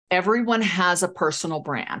everyone has a personal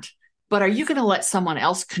brand, but are you going to let someone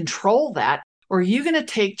else control that? Or are you going to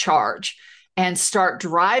take charge and start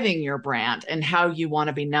driving your brand and how you want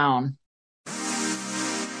to be known?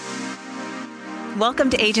 Welcome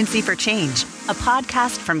to Agency for Change, a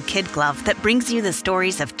podcast from Kid Glove that brings you the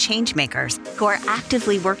stories of change makers who are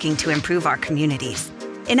actively working to improve our communities.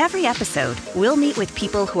 In every episode, we'll meet with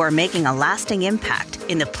people who are making a lasting impact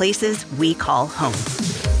in the places we call home.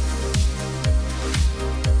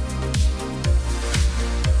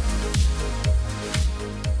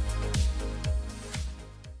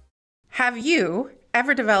 Have you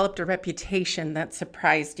ever developed a reputation that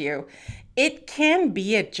surprised you? It can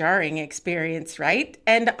be a jarring experience, right?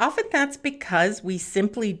 And often that's because we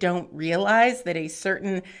simply don't realize that a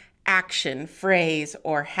certain action, phrase,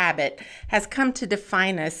 or habit has come to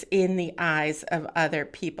define us in the eyes of other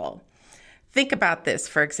people. Think about this,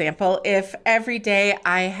 for example, if every day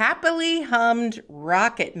I happily hummed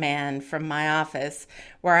Rocket Man from my office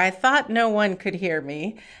where I thought no one could hear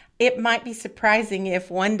me, it might be surprising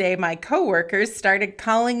if one day my coworkers started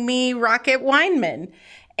calling me Rocket Weinman.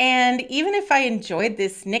 And even if I enjoyed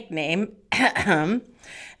this nickname,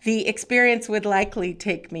 the experience would likely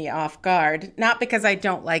take me off guard, not because I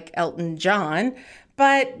don't like Elton John,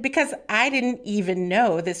 but because I didn't even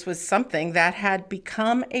know this was something that had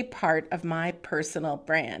become a part of my personal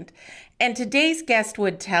brand. And today's guest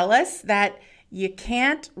would tell us that you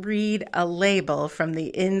can't read a label from the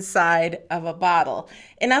inside of a bottle.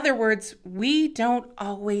 In other words, we don't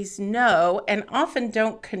always know and often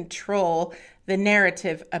don't control the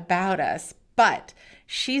narrative about us, but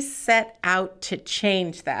she's set out to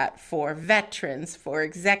change that for veterans, for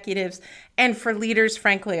executives, and for leaders,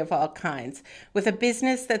 frankly, of all kinds, with a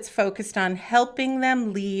business that's focused on helping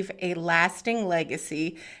them leave a lasting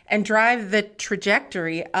legacy and drive the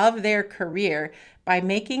trajectory of their career by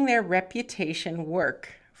making their reputation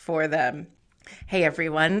work for them. Hey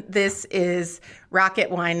everyone, this is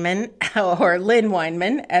Rocket Weinman, or Lynn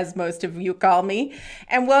Weinman, as most of you call me,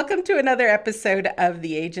 and welcome to another episode of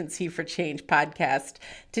the Agency for Change podcast.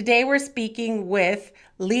 Today we're speaking with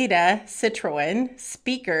Lida Citroen,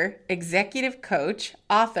 speaker, executive coach,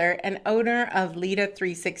 author, and owner of Lida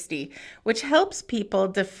 360, which helps people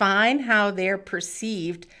define how they're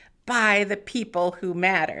perceived by the people who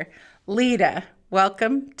matter. Lida,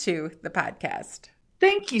 welcome to the podcast.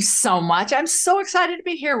 Thank you so much. I'm so excited to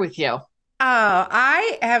be here with you.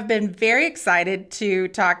 I have been very excited to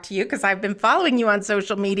talk to you because I've been following you on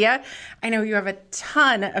social media. I know you have a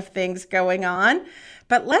ton of things going on,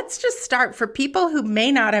 but let's just start. For people who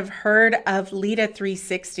may not have heard of Lida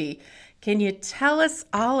 360, can you tell us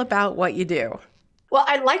all about what you do? Well,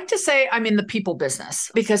 I like to say I'm in the people business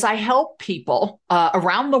because I help people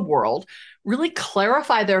around the world really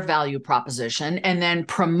clarify their value proposition and then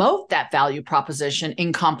promote that value proposition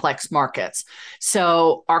in complex markets.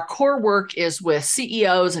 So our core work is with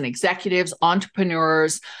CEOs and executives,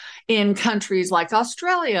 entrepreneurs in countries like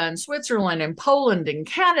Australia and Switzerland and Poland and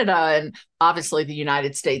Canada, and obviously the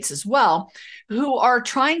United States as well, who are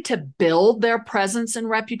trying to build their presence and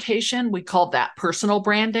reputation. We call that personal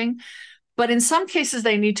branding. But in some cases,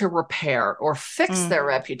 they need to repair or fix their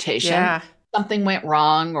reputation. Yeah. Something went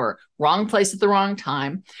wrong or wrong place at the wrong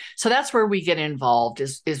time. So that's where we get involved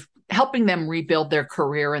is helping them rebuild their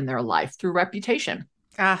career and their life through reputation.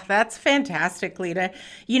 That's fantastic, Lida.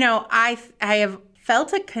 You know, I have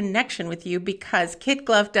felt a connection with you because Kid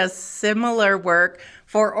Glove does similar work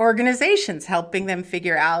for organizations, helping them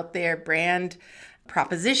figure out their brand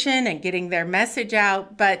proposition and getting their message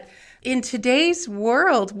out. But in today's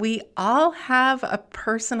world, we all have a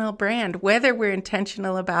personal brand, whether we're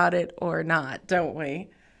intentional about it or not, don't we?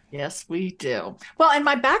 Yes, we do. Well, and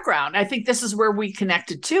my background, I think this is where we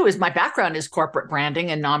connected too, is my background is corporate branding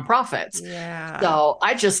and nonprofits. Yeah. So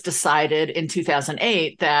I just decided in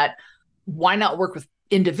 2008 that why not work with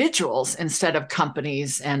individuals instead of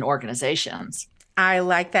companies and organizations? I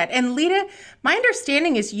like that. And Lida, my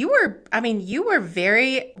understanding is you were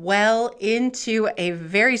very well into a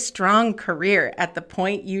very strong career at the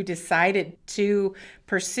point you decided to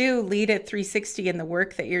pursue Lida 360 and the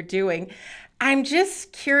work that you're doing. I'm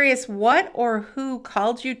just curious, what or who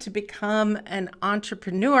called you to become an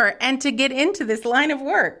entrepreneur and to get into this line of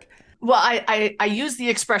work? Well, I use the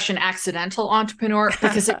expression accidental entrepreneur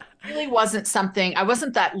because it really wasn't something, I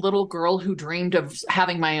wasn't that little girl who dreamed of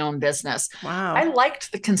having my own business. Wow. I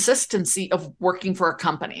liked the consistency of working for a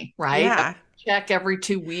company, right? Yeah. Check every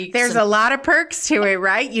 2 weeks. There's a lot of perks to it,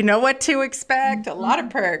 right? You know what to expect, a lot of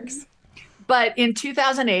perks. But in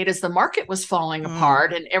 2008, as the market was falling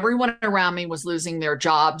apart and everyone around me was losing their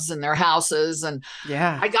jobs and their houses, and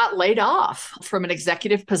Yeah. I got laid off from an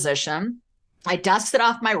executive position. I dusted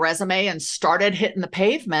off my resume and started hitting the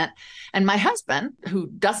pavement. And my husband, who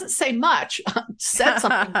doesn't say much, said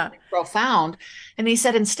something really profound. And he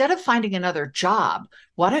said, instead of finding another job,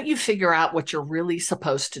 why don't you figure out what you're really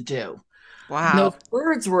supposed to do? Wow. And those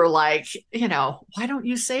words were like, why don't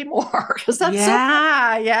you say more? Because that's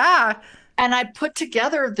yeah. And I put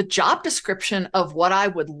together the job description of what I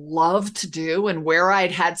would love to do and where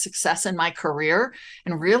I'd had success in my career,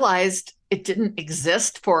 and realized it didn't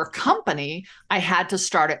exist for a company. I had to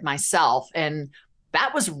start it myself. And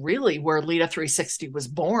that was really where Leda 360 was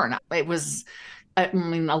born. It was, a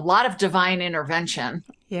lot of divine intervention.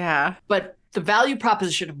 Yeah. But the value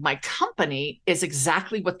proposition of my company is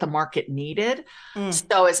exactly what the market needed.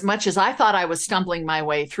 So as much as I thought I was stumbling my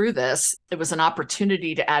way through this, it was an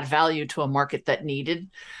opportunity to add value to a market that needed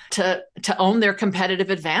to own their competitive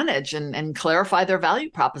advantage and clarify their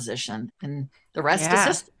value proposition. And the rest is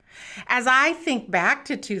history. As I think back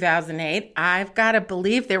to 2008, I've got to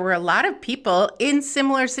believe there were a lot of people in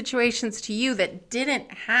similar situations to you that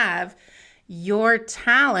didn't have your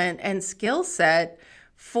talent and skill set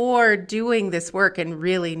for doing this work and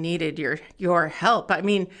really needed your help. I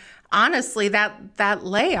mean, honestly, that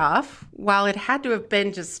layoff, while it had to have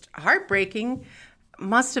been just heartbreaking,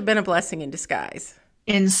 must have been a blessing in disguise.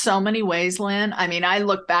 In so many ways, Lynn. I mean, I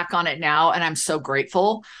look back on it now and I'm so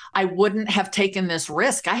grateful. I wouldn't have taken this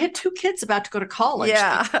risk. I had 2 kids about to go to college.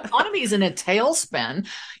 Yeah. The economy is in a tailspin.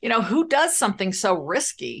 Who does something so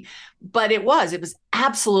risky? But it was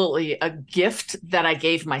absolutely a gift that I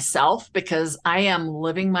gave myself, because I am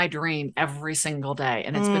living my dream every single day.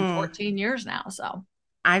 And it's been 14 years now. So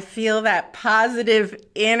I feel that positive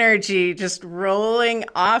energy just rolling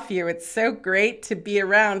off you. It's so great to be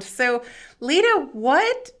around. So, Leda,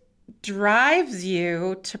 what drives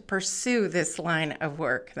you to pursue this line of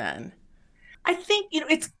work then? I think,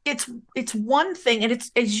 it's one thing, and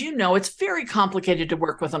it's, as you know, it's very complicated to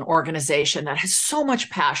work with an organization that has so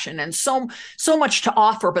much passion and so much to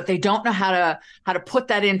offer, but they don't know how to put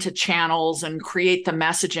that into channels and create the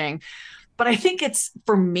messaging. But I think it's,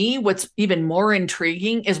 for me, what's even more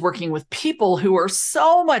intriguing is working with people who are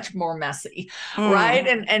so much more messy, right?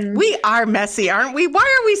 And we are messy, aren't we? Why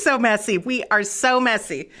are we so messy? We are so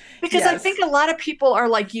messy. Because I think a lot of people are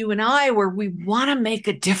like you and I, where we want to make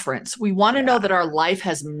a difference. We want to know that our life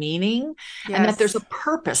has meaning and that there's a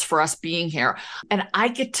purpose for us being here. And I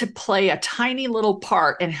get to play a tiny little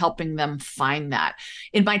part in helping them find that.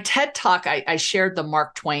 In my TED Talk, I shared the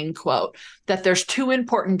Mark Twain quote that there's 2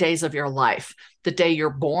 important days of your life: the day you're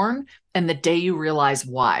born and the day you realize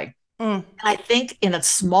why. I think in a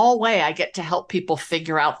small way, I get to help people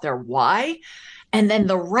figure out their why. And then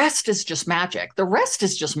the rest is just magic. The rest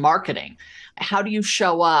is just marketing. How do you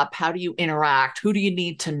show up? How do you interact? Who do you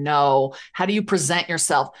need to know? How do you present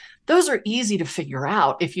yourself? Those are easy to figure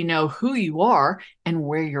out if you know who you are and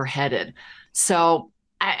where you're headed. So,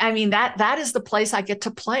 I mean, that is the place I get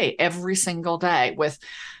to play every single day with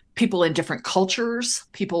people in different cultures,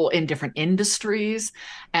 people in different industries.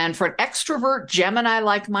 And for an extrovert Gemini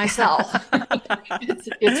like myself,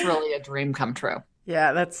 it's really a dream come true.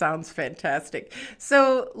 Yeah, that sounds fantastic.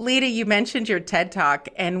 So, Leda, you mentioned your TED Talk,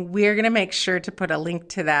 and we're going to make sure to put a link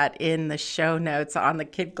to that in the show notes on the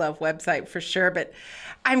Kid Glove website for sure. But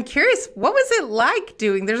I'm curious, what was it like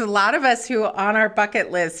doing? There's a lot of us who on our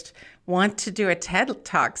bucket list want to do a TED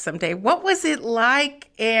Talk someday. What was it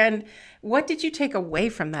like, and what did you take away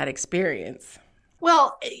from that experience?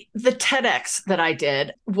 Well, the TEDx that I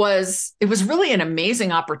did was really an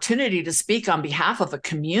amazing opportunity to speak on behalf of a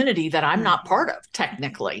community that I'm not part of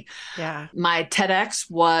technically. Yeah. My TEDx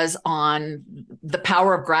was on the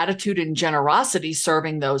power of gratitude and generosity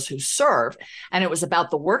serving those who serve. And it was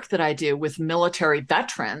about the work that I do with military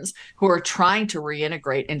veterans who are trying to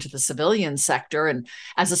reintegrate into the civilian sector. And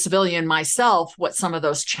as a civilian myself, what some of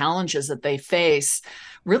those challenges that they face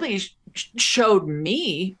really showed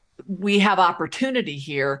me we have opportunity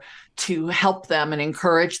here to help them and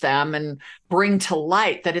encourage them and bring to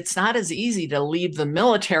light that it's not as easy to leave the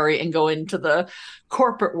military and go into the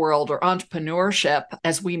corporate world or entrepreneurship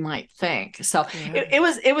as we might think. So it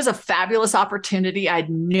was a fabulous opportunity. I had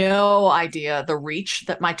no idea the reach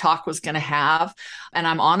that my talk was going to have. And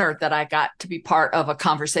I'm honored that I got to be part of a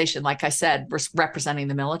conversation, like I said, representing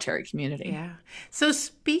the military community. Yeah. So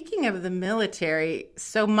speaking of the military,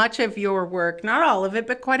 so much of your work, not all of it,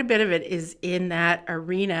 but quite a bit of it is in that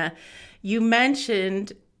arena. You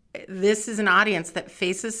mentioned this is an audience that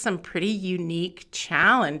faces some pretty unique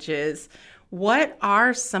challenges. What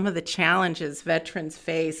are some of the challenges veterans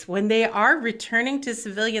face when they are returning to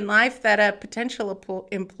civilian life that a potential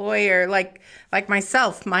employer like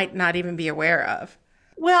myself might not even be aware of?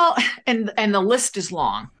 Well, and the list is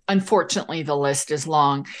long. Unfortunately, the list is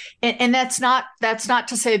long. And that's not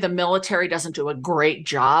to say the military doesn't do a great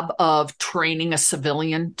job of training a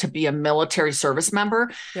civilian to be a military service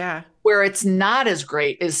member. Yeah. Where it's not as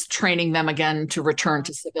great is training them again to return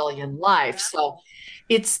to civilian life. So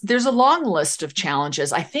there's a long list of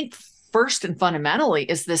challenges. I think first and fundamentally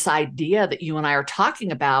is this idea that you and I are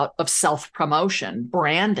talking about of self-promotion,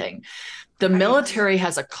 branding. The military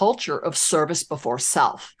has a culture of service before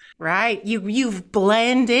self. Right. You've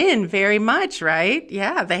blend in very much, right?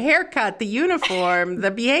 Yeah. The haircut, the uniform,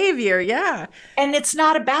 the behavior. Yeah. And it's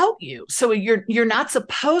not about you. So you're not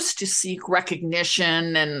supposed to seek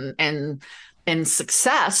recognition and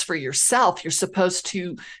success for yourself. You're supposed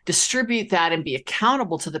to distribute that and be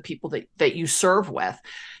accountable to the people that you serve with.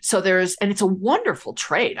 So and it's a wonderful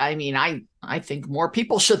trait. I mean, I think more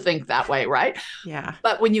people should think that way, right? Yeah.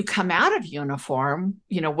 But when you come out of uniform,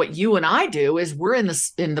 what you and I do is we're in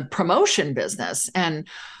the promotion business. And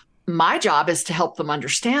my job is to help them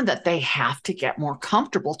understand that they have to get more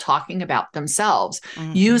comfortable talking about themselves,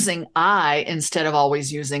 using I instead of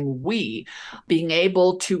always using we, being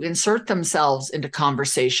able to insert themselves into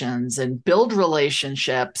conversations and build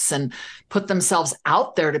relationships and put themselves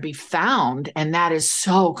out there to be found. And that is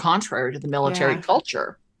so contrary to the military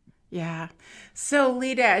culture. Yeah. So,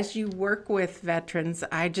 Lita, as you work with veterans,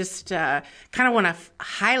 I just kind of want to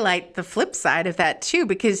highlight the flip side of that, too,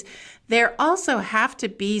 because there also have to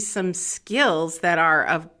be some skills that are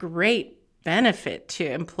of great benefit to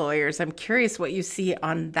employers. I'm curious what you see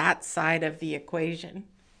on that side of the equation.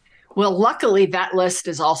 Well, luckily, that list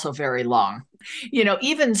is also very long.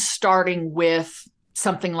 Even starting with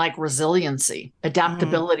something like resiliency,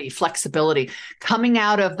 adaptability, flexibility, coming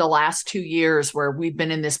out of the last 2 years where we've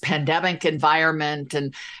been in this pandemic environment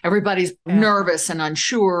and everybody's nervous and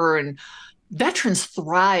unsure, and veterans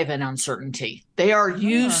thrive in uncertainty. They are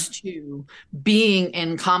used to being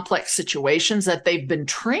in complex situations that they've been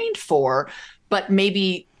trained for, but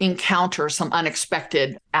maybe encounter some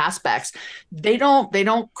unexpected aspects. They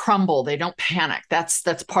don't crumble. They don't panic. That's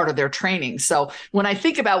part of their training. So when I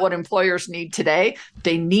think about what employers need today,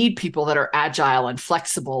 they need people that are agile and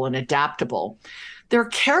flexible and adaptable. There are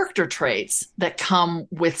character traits that come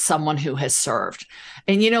with someone who has served.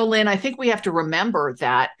 And, Lynn, I think we have to remember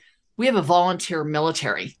that we have a volunteer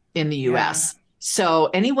military in the U.S. So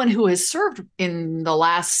anyone who has served in the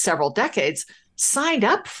last several decades signed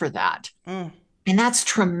up for that. And that's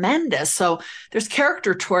tremendous. So there's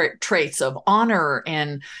character traits of honor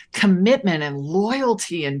and commitment and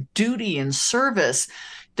loyalty and duty and service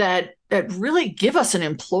that really give us an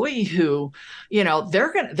employee who,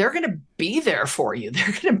 they're going to be there for you.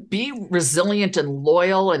 They're going to be resilient and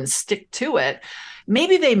loyal and stick to it.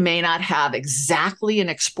 Maybe they may not have exactly an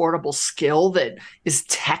exportable skill that is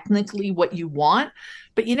technically what you want,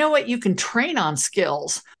 but you know what? You can train on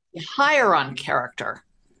skills, hire on character.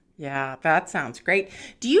 Yeah, that sounds great.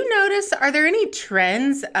 Do you notice, are there any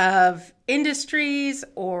trends of industries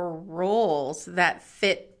or roles that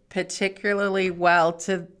fit particularly well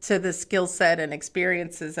to the skill set and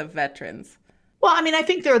experiences of veterans? Well, I mean, I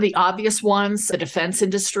think there are the obvious ones. The defense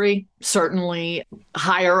industry certainly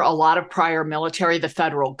hire a lot of prior military. The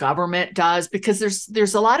federal government does, because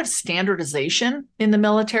there's a lot of standardization in the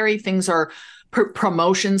military. Things are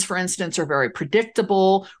promotions, for instance, are very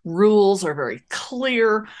predictable. Rules are very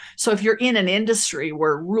clear. So if you're in an industry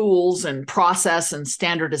where rules and process and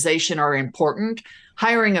standardization are important,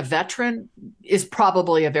 hiring a veteran is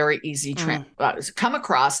probably a very easy come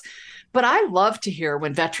across. But I love to hear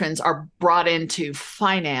when veterans are brought into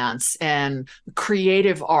finance and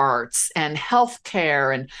creative arts and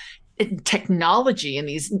healthcare and technology and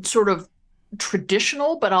these sort of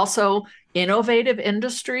traditional but also innovative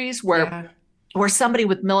industries where somebody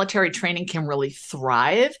with military training can really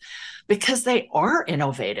thrive because they are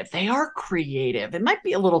innovative. They are creative. It might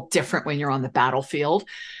be a little different when you're on the battlefield,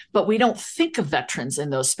 but we don't think of veterans in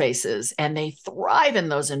those spaces, and they thrive in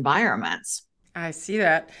those environments. I see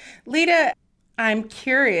that. Lita, I'm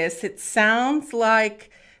curious. It sounds like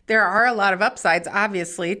there are a lot of upsides,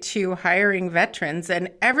 obviously, to hiring veterans, and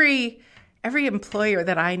every employer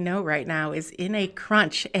that I know right now is in a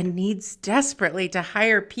crunch and needs desperately to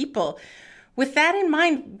hire people. With that in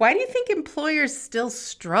mind, why do you think employers still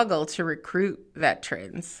struggle to recruit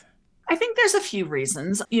veterans? I think there's a few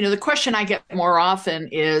reasons. The question I get more often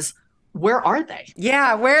is, where are they?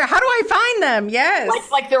 Yeah, how do I find them?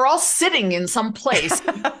 Yes. Like they're all sitting in some place.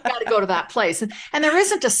 You've got to go to that place. And there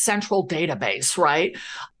isn't a central database, right?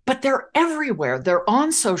 but they're everywhere. They're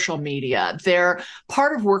on social media. They're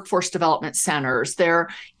part of workforce development centers. They're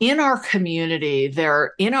in our community.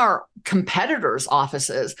 They're in our competitors'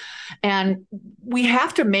 offices. And we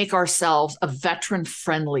have to make ourselves a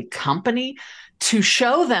veteran-friendly company to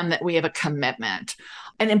show them that we have a commitment.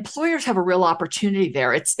 And employers have a real opportunity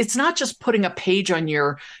there. It's not just putting a page on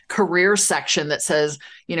your career section that says,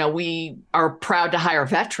 we are proud to hire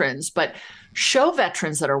veterans, but show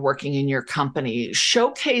veterans that are working in your company,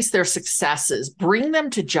 showcase their successes, bring them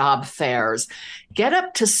to job fairs, get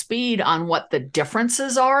up to speed on what the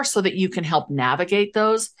differences are so that you can help navigate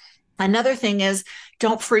those. Another thing is,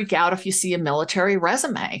 don't freak out if you see a military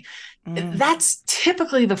resume. That's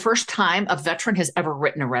typically the first time a veteran has ever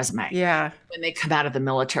written a resume. Yeah. When they come out of the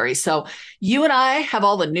military. So you and I have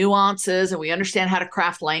all the nuances and we understand how to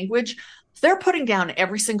craft language. They're putting down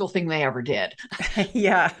every single thing they ever did.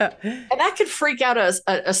 Yeah. And that could freak out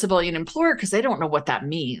a civilian employer because they don't know what that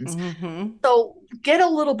means. Mm-hmm. So get a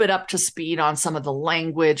little bit up to speed on some of the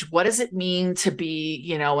language. What does it mean to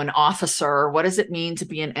be, an officer? What does it mean to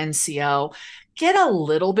be an NCO? Get a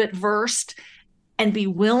little bit versed and be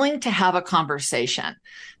willing to have a conversation.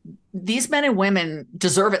 These men and women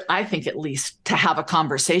deserve it, I think, at least to have a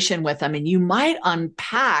conversation with them. And you might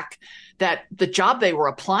unpack that the job they were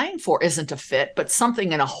applying for isn't a fit, but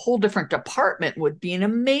something in a whole different department would be an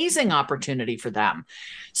amazing opportunity for them.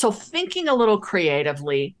 So thinking a little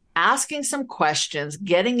creatively, asking some questions,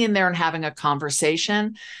 getting in there and having a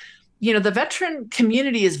conversation. The veteran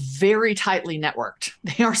community is very tightly networked.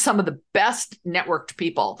 They are some of the best networked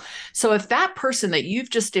people. So if that person that you've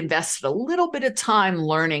just invested a little bit of time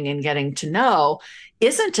learning and getting to know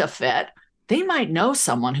isn't a fit, they might know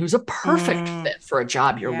someone who's a perfect fit for a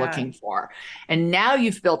job you're looking for. And now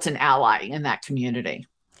you've built an ally in that community.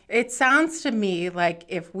 It sounds to me like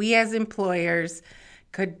if we as employers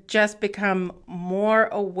could just become more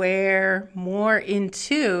aware, more in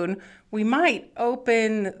tune, we might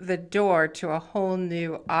open the door to a whole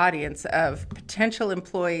new audience of potential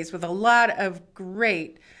employees with a lot of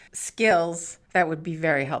great skills that would be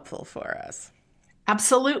very helpful for us.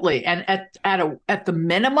 Absolutely. And at the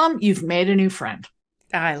minimum, you've made a new friend.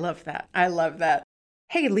 I love that. I love that.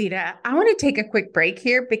 Hey, Lita, I want to take a quick break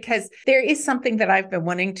here because there is something that I've been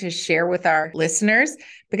wanting to share with our listeners,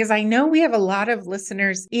 because I know we have a lot of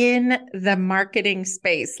listeners in the marketing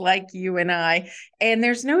space like you and I, and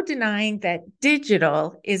there's no denying that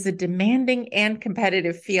digital is a demanding and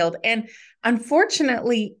competitive field. And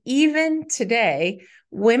unfortunately, even today,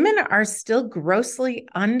 women are still grossly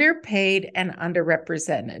underpaid and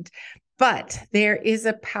underrepresented. But there is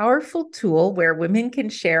a powerful tool where women can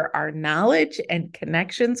share our knowledge and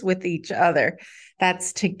connections with each other.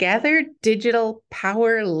 That's Together Digital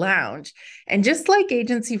Power Lounge. And just like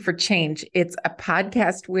Agency for Change, it's a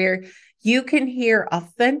podcast where you can hear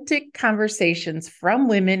authentic conversations from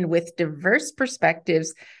women with diverse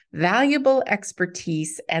perspectives, valuable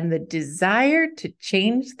expertise, and the desire to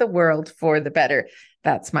change the world for the better.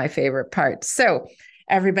 That's my favorite part. So,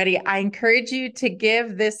 everybody, I encourage you to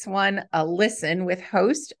give this one a listen with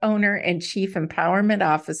host, owner, and chief empowerment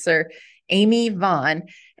officer, Amy Vaughn,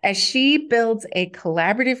 as she builds a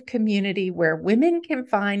collaborative community where women can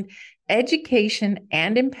find education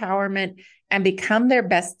and empowerment and become their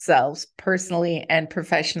best selves personally and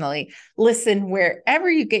professionally. Listen wherever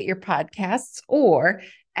you get your podcasts or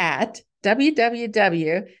at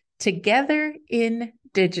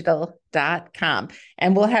www.togetherindigital.com.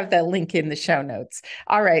 And we'll have that link in the show notes.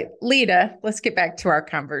 All right, Lita, let's get back to our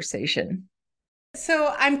conversation.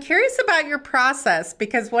 So I'm curious about your process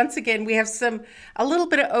because once again, we have a little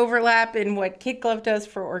bit of overlap in what Kid Glove does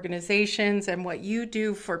for organizations and what you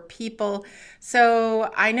do for people.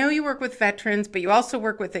 So I know you work with veterans, but you also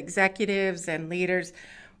work with executives and leaders.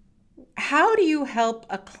 How do you help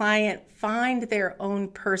a client find their own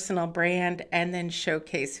personal brand and then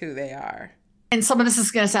showcase who they are? And some of this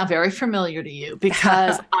is going to sound very familiar to you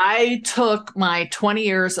because I took my 20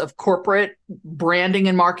 years of corporate branding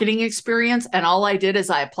and marketing experience, and all I did is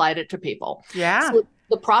I applied it to people. Yeah. So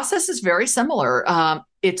the process is very similar.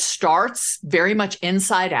 It starts very much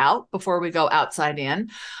inside out before we go outside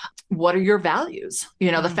in. What are your values?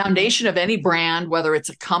 The foundation of any brand, whether it's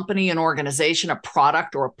a company, an organization, a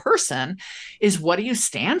product, or a person, is what do you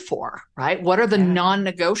stand for, right? What are the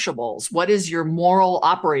non-negotiables? What is your moral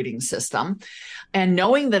operating system? And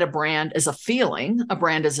knowing that a brand is a feeling, a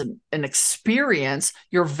brand is an experience,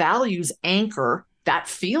 your values anchor that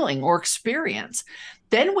feeling or experience.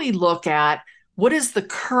 Then we look at what does the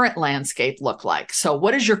current landscape look like? So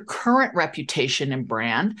what is your current reputation and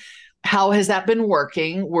brand? How has that been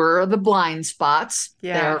working? Where are the blind spots?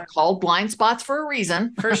 Yeah. They're called blind spots for a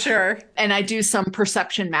reason. For sure. And I do some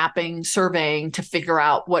perception mapping, surveying to figure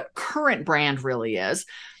out what current brand really is.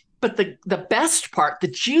 But the best part, the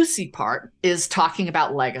juicy part, is talking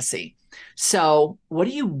about legacy. So what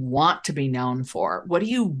do you want to be known for? What do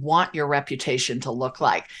you want your reputation to look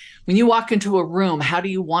like? When you walk into a room, how do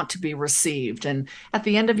you want to be received? And at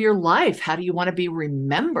the end of your life, how do you want to be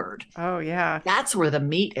remembered? Oh, yeah. That's where the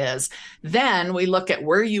meat is. Then we look at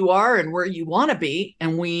where you are and where you want to be,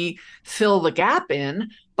 and we fill the gap in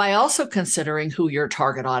by also considering who your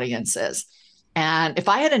target audience is. And if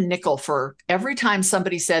I had a nickel for every time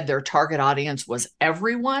somebody said their target audience was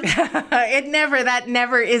everyone, that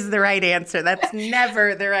never is the right answer. That's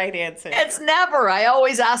never the right answer. It's never. I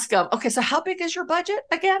always ask them, okay, so how big is your budget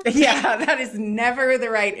again? Yeah, that is never the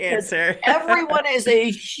right answer. Everyone is a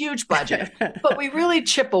huge budget, but we really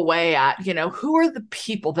chip away at, who are the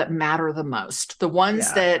people that matter the most? The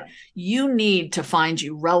ones that you need to find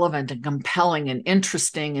you relevant and compelling and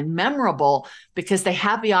interesting and memorable because they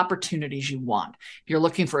have the opportunities you want. If you're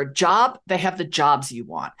looking for a job, they have the jobs you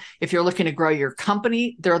want. If you're looking to grow your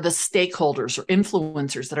company, they're the stakeholders or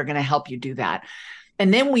influencers that are going to help you do that.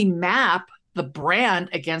 And then we map the brand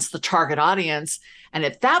against the target audience. And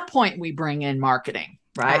at that point, we bring in marketing,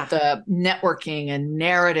 right? The networking and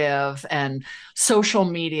narrative and social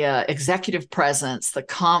media, executive presence, the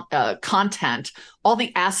content, all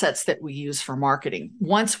the assets that we use for marketing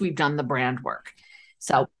once we've done the brand work.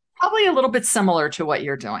 So probably a little bit similar to what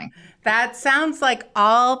you're doing. That sounds like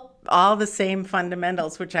all the same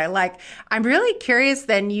fundamentals, which I like. I'm really curious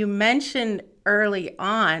then, you mentioned early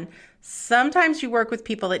on, sometimes you work with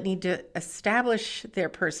people that need to establish their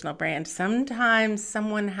personal brand. Sometimes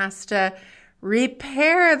someone has to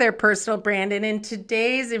repair their personal brand. And in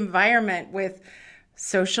today's environment with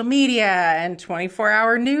social media and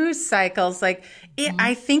 24-hour news cycles, I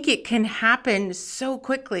think it can happen so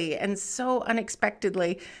quickly and so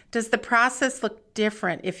unexpectedly. Does the process look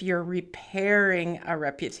different if you're repairing a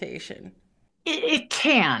reputation? It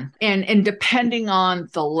can. And depending on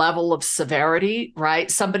the level of severity, right?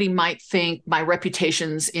 Somebody might think my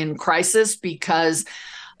reputation's in crisis because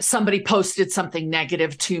somebody posted something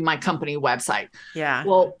negative to my company website. Yeah.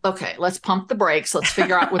 Well, okay, let's pump the brakes. Let's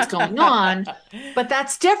figure out what's going on. But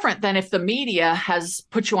that's different than if the media has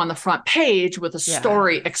put you on the front page with a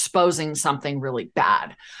story exposing something really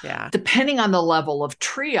bad. Yeah. Depending on the level of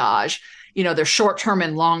triage, there's short-term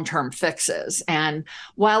and long-term fixes. And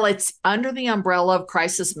while it's under the umbrella of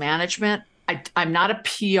crisis management, I'm not a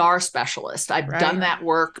PR specialist. I've done that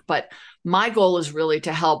work, but my goal is really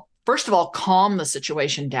to help, first of all, calm the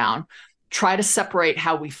situation down, try to separate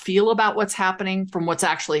how we feel about what's happening from what's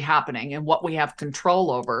actually happening and what we have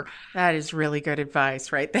control over. That is really good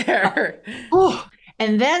advice right there.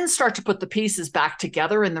 And then start to put the pieces back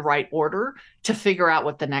together in the right order to figure out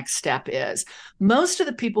what the next step is. Most of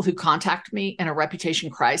the people who contact me in a reputation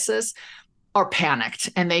crisis are panicked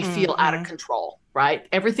and they feel out of control, right?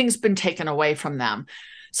 Everything's been taken away from them.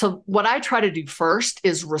 So what I try to do first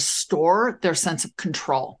is restore their sense of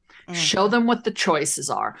control. Show them what the choices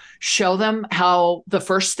are. Show them how the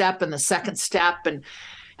first step and the second step, and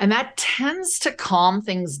that tends to calm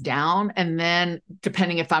things down. And then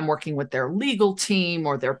depending if I'm working with their legal team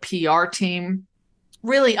or their PR team,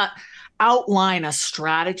 really outline a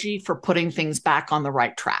strategy for putting things back on the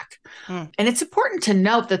right track. And it's important to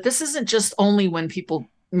note that this isn't just only when people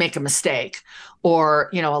make a mistake or,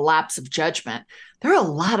 a lapse of judgment. There are a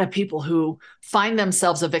lot of people who find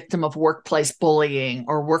themselves a victim of workplace bullying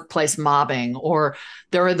or workplace mobbing, or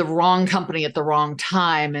they're in the wrong company at the wrong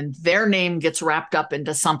time and their name gets wrapped up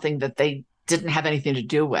into something that they didn't have anything to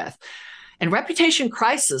do with. And reputation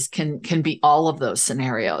crisis can be all of those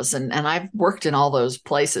scenarios. And I've worked in all those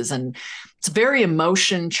places, and it's a very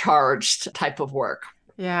emotion charged type of work.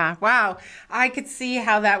 Yeah. Wow. I could see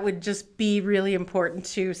how that would just be really important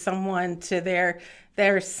to someone, to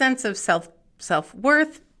their sense of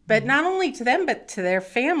self-worth, but not only to them, but to their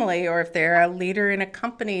family, or if they're a leader in a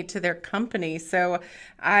company, to their company. So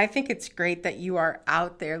I think it's great that you are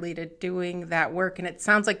out there, Lita, doing that work. And it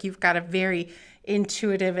sounds like you've got a very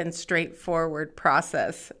intuitive and straightforward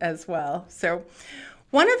process as well. So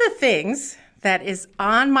one of the things that is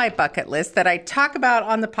on my bucket list that I talk about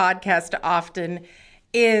on the podcast often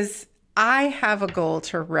is I have a goal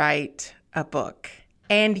to write a book.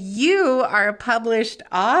 And you are a published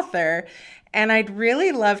author, and I'd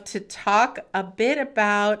really love to talk a bit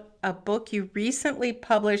about a book you recently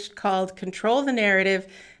published called Control the Narrative,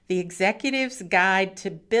 The Executive's Guide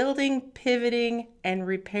to Building, Pivoting, and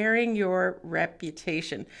Repairing Your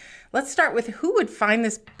Reputation. Let's start with who would find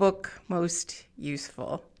this book most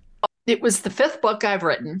useful? It was the fifth book I've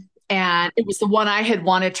written, and it was the one I had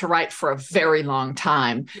wanted to write for a very long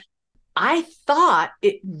time. I thought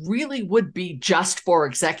it really would be just for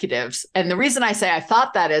executives. And the reason I say I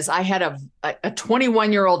thought that is I had a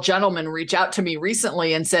 21-year-old gentleman reach out to me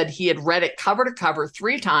recently and said he had read it cover to cover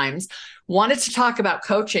 3 times, wanted to talk about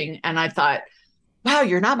coaching. And I thought, wow,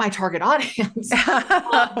 you're not my target audience.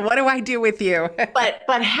 What do I do with you?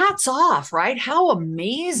 but hats off, right? How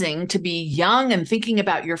amazing to be young and thinking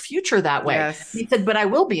about your future that way. Yes. He said, but I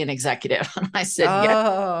will be an executive. And I said,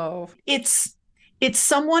 oh. yeah. It's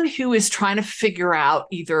someone who is trying to figure out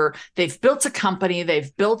either they've built a company,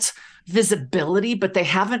 they've built visibility, but they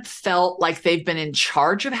haven't felt like they've been in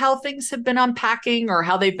charge of how things have been unpacking or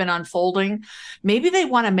how they've been unfolding. Maybe they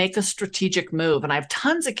want to make a strategic move. And I have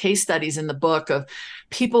tons of case studies in the book of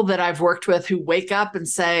people that I've worked with who wake up and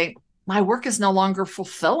say, my work is no longer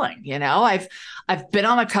fulfilling. I've been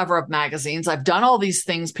on the cover of magazines. I've done all these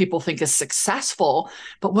things people think is successful,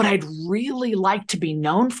 but what I'd really like to be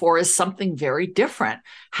known for is something very different.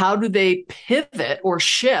 How do they pivot or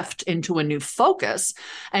shift into a new focus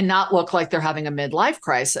and not look like they're having a midlife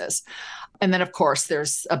crisis? And then, of course,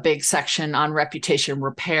 there's a big section on reputation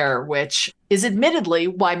repair, which is admittedly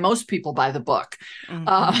why most people buy the book.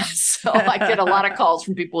 Mm-hmm. So I get a lot of calls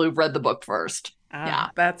from people who've read the book first. Yeah,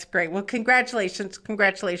 that's great. Well, congratulations.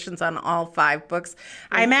 Congratulations on all 5 books.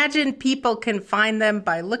 I imagine people can find them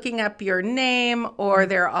by looking up your name, or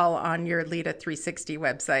they're all on your Leda 360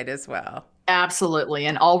 website as well. Absolutely.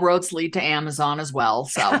 And all roads lead to Amazon as well.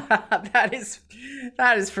 So that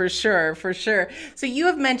is for sure. For sure. So you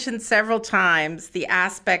have mentioned several times the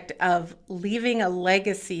aspect of leaving a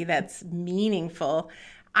legacy that's meaningful.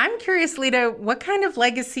 I'm curious, Leda, what kind of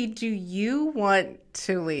legacy do you want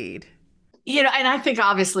to lead? And I think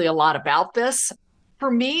obviously a lot about this. For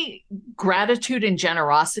me, gratitude and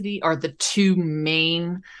generosity are the 2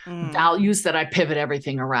 main values that I pivot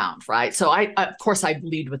everything around, right? So of course, I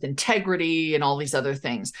lead with integrity and all these other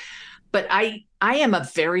things. But I am a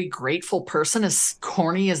very grateful person, as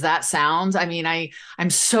corny as that sounds. I mean, I'm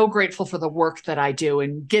so grateful for the work that I do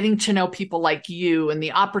and getting to know people like you and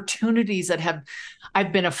the opportunities that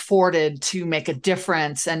I've been afforded to make a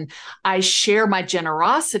difference. And I share my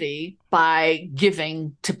generosity by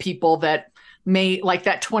giving to people that may, like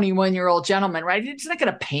that 21-year-old gentleman, right? He's not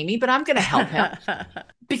going to pay me, but I'm going to help him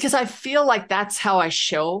because I feel like that's how I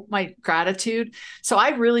show my gratitude. So I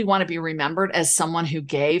really want to be remembered as someone who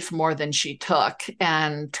gave more than she took.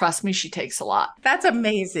 And trust me, she takes a lot. That's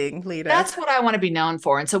amazing, Leda. That's what I want to be known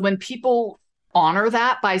for. And so when people honor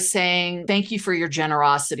that by saying, thank you for your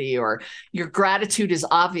generosity or your gratitude is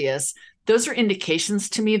obvious, those are indications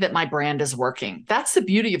to me that my brand is working. That's the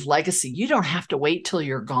beauty of legacy. You don't have to wait till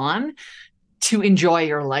you're gone to enjoy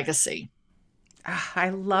your legacy. I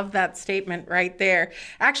love that statement right there.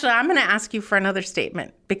 Actually, I'm going to ask you for another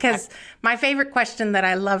statement because my favorite question that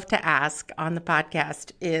I love to ask on the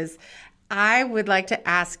podcast is I would like to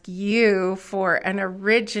ask you for an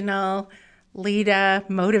original Leda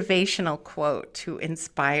motivational quote to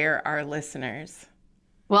inspire our listeners.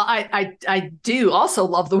 Well, I do also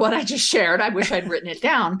love the one I just shared. I wish I'd written it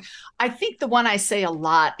down. I think the one I say a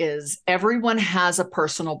lot is everyone has a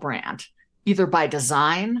personal brand, either by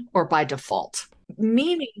design or by default,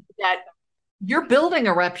 meaning that you're building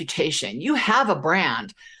a reputation. You have a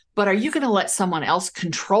brand, but are you going to let someone else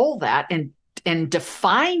control that and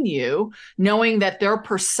define you, knowing that their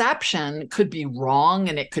perception could be wrong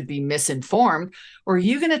and it could be misinformed? Or are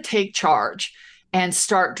you going to take charge and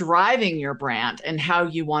start driving your brand and how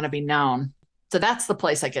you want to be known? So that's the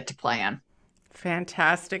place I get to play in.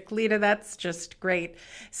 Fantastic. Leda, that's just great.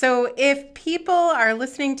 So if people are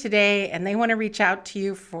listening today and they want to reach out to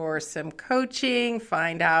you for some coaching,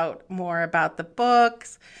 find out more about the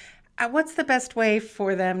books, what's the best way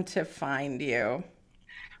for them to find you?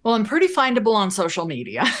 Well, I'm pretty findable on social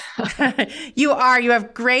media. You are. You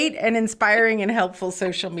have great and inspiring and helpful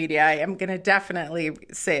social media. I am going to definitely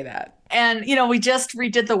say that. And, we just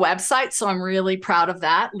redid the website, so I'm really proud of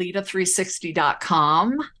that,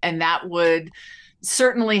 Leda360.com. And that would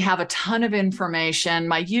certainly have a ton of information.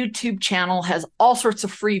 My YouTube channel has all sorts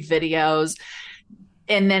of free videos.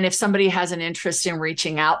 And then if somebody has an interest in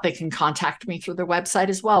reaching out, they can contact me through the website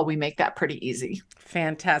as well. We make that pretty easy.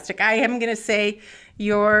 Fantastic. I am going to say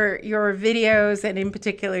your videos, and in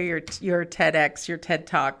particular your TEDx, your TED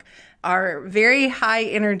Talk, are very high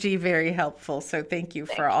energy, very helpful. So thank you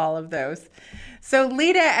for all of those. So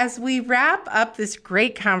Leda, as we wrap up this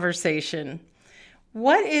great conversation,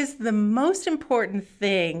 what is the most important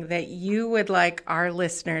thing that you would like our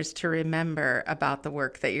listeners to remember about the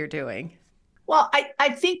work that you're doing? Well, I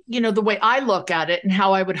think, the way I look at it and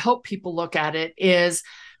how I would hope people look at it is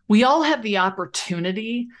We all have the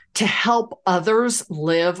opportunity to help others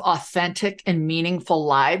live authentic and meaningful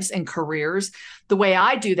lives and careers. The way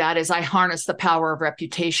I do that is I harness the power of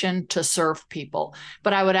reputation to serve people.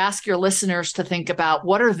 But I would ask your listeners to think about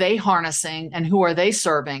what are they harnessing and who are they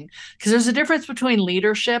serving? Because there's a difference between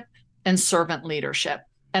leadership and servant leadership.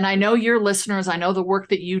 And I know your listeners, I know the work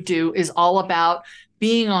that you do is all about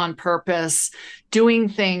being on purpose, doing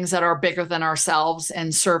things that are bigger than ourselves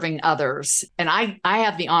and serving others. And I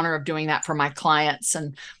have the honor of doing that for my clients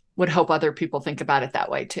and would hope other people think about it that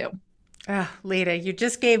way too. Oh, Leda, you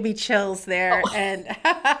just gave me chills there. Oh. And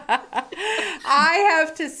I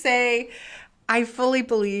have to say, I fully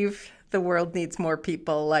believe the world needs more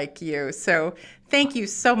people like you. So thank you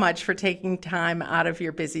so much for taking time out of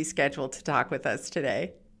your busy schedule to talk with us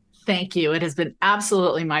today. Thank you. It has been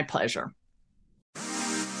absolutely my pleasure.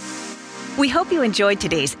 We hope you enjoyed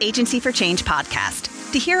today's Agency for Change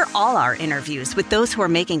podcast. To hear all our interviews with those who are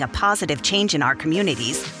making a positive change in our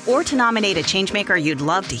communities, or to nominate a changemaker you'd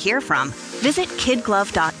love to hear from, visit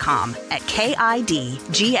kidglove.com at KIDGLOV.com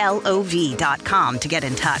to get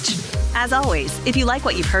in touch. As always, if you like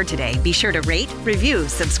what you've heard today, be sure to rate, review,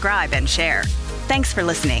 subscribe, and share. Thanks for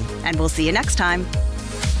listening, and we'll see you next time.